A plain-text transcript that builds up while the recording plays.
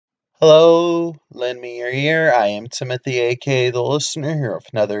Hello, lend me your ear. I am Timothy, aka the listener, here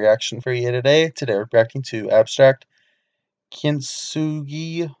with another reaction for you today. Today we're reacting to Abstract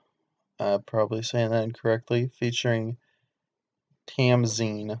Kintsugi, probably saying that incorrectly, featuring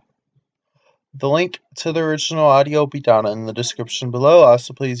Tamzene. The link to the original audio will be down in the description below.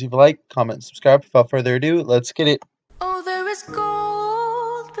 Also, please leave a like, comment, and subscribe. Without further ado, let's get it. Oh, there is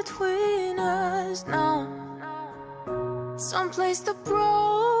gold between us now. Someplace the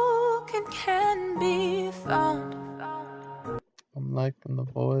broken can be found. I'm liking the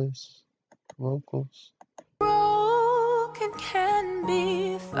voice, vocals. Broken can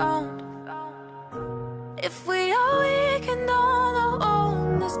be found. If we are weak and on our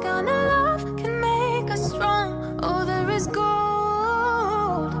own, this kind of love can make us strong. Oh, there is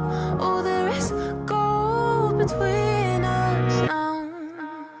gold. Oh, there is gold between us now.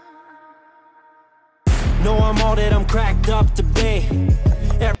 No, I'm all that I'm cracked up to be.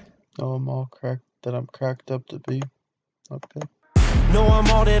 Oh, I'm all cracked that I'm cracked up to be. Okay. No, I'm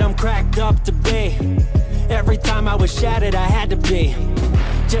all that I'm cracked up to be. Every time I was shattered, I had to be.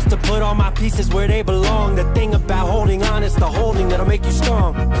 Just to put all my pieces where they belong. The thing about holding on is the holding that'll make you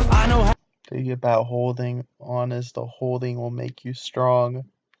strong. I know how. The thing about holding on is the holding will make you strong.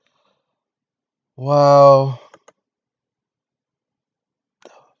 Wow.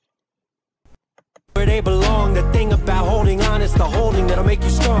 Where they belong. The thing about holding on is the holding that'll make you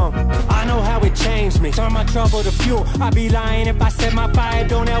strong. I know how it changed me. Turn my trouble to fuel. I'd be lying if I said my fire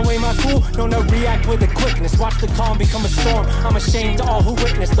don't outweigh my cool. Don't react with a quickness. Watch the calm become a storm. I'm ashamed to all who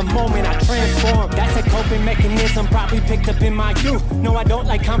witness the moment I transform. That's a coping mechanism probably picked up in my youth. No, I don't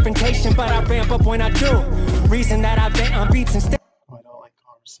like confrontation, but I ramp up when I do. Reason that I vent on beats instead. I don't like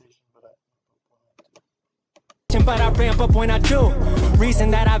conversation, But I ramp up when I do.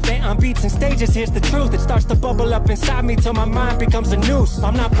 Reason that I vent on beats and stages. Here's the truth. It starts to bubble up inside me till my mind becomes a noose.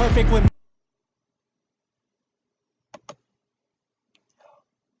 I'm not perfect with.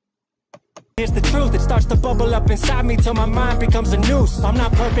 Here's the truth. It starts to bubble up inside me till my mind becomes a noose. I'm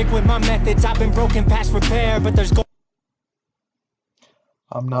not perfect with my methods. I've been broken past repair, but there's gold.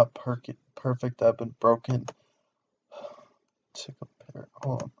 I'm not perfect. I've been broken. To compare.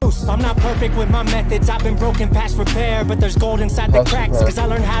 Hold on. I'm not perfect with my methods. I've been broken past repair, but there's gold inside the cracks. Cause I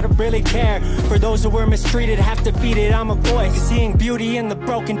learned how to really care for those who were mistreated. Have defeated. I'm a voice. Seeing beauty in the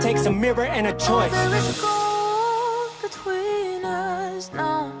broken takes a mirror and a choice. There is gold between us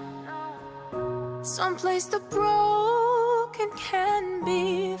now. Someplace the broken can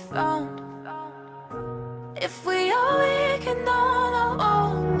be found. If we are weak and on our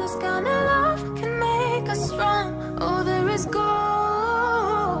own, this kind of love can make us strong. Oh, there is gold.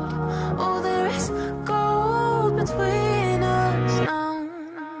 Oh, there is gold between us now.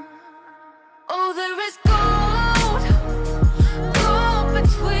 Oh, there is gold. Gold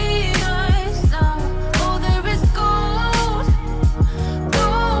between us now. Oh, there is gold.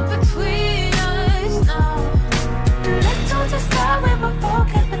 Gold between us now. Little to start when we're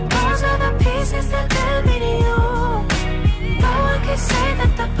broken, but those are the pieces that led me to you. No one can say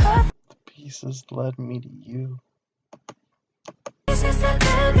that the perfect Pieces led me to you. pieces that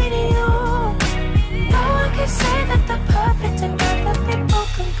led me to you. No one can say that the perfect can never be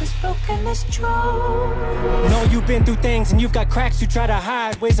broken, cause broken is true. No, you've been through things and you've got cracks you try to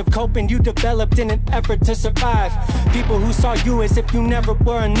hide. Ways of coping you developed in an effort to survive. People who saw you as if you never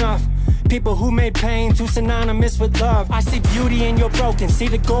were enough. People who made pain too synonymous with love. I see beauty in your broken, see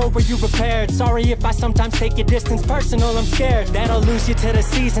the gold where you repaired. Sorry if I sometimes take your distance personal, I'm scared that'll lose you to the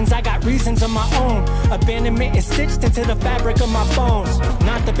seasons. I got reasons of my own. Abandonment is stitched into the fabric of my bones.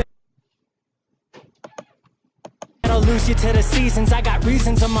 Not the I'll lose you to the seasons. I got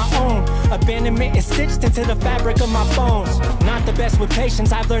reasons of my own. Abandonment is stitched into the fabric of my bones. Not the best with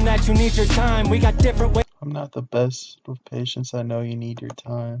patience. I've learned that you need your time. We got different ways. I'm not the best with patience. I know you need your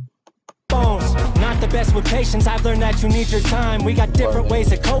time. Bones. Not the best with patience. I've learned that you need your time. We got different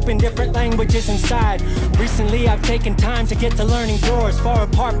ways of coping, different languages inside. Recently I've taken time to get to learning yours. Far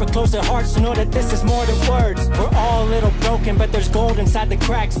apart but close at heart, so know that this is more than words. We're all a little broken, but there's gold inside the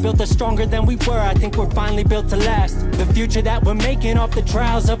cracks. Built us stronger than we were. I think we're finally built to last. The future that we're making off the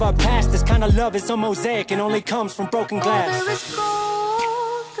trials of our past. This kind of love is a mosaic and only comes from broken glass. Oh, there is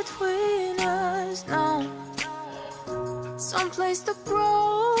gold between us now. Someplace the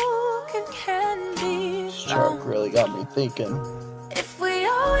broken can be This track found. really got me thinking. If we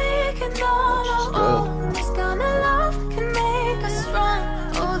are weak and on our own, this kind of love can make us strong.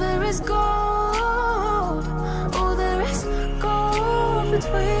 Oh, there is gold. Oh, there is gold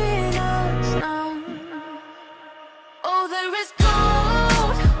between us now. Oh, there is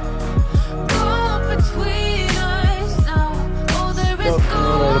gold. Gold between us now. Oh, there is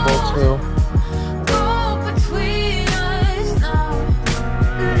gold.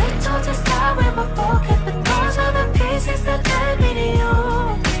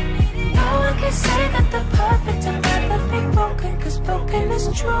 talking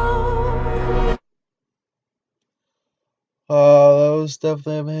is true. That was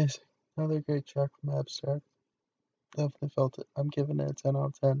definitely amazing. Another great track from Abstract. Definitely felt it. I'm giving it a 10 out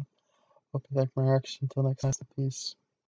of 10. Hope you like my reaction. Until next time, peace.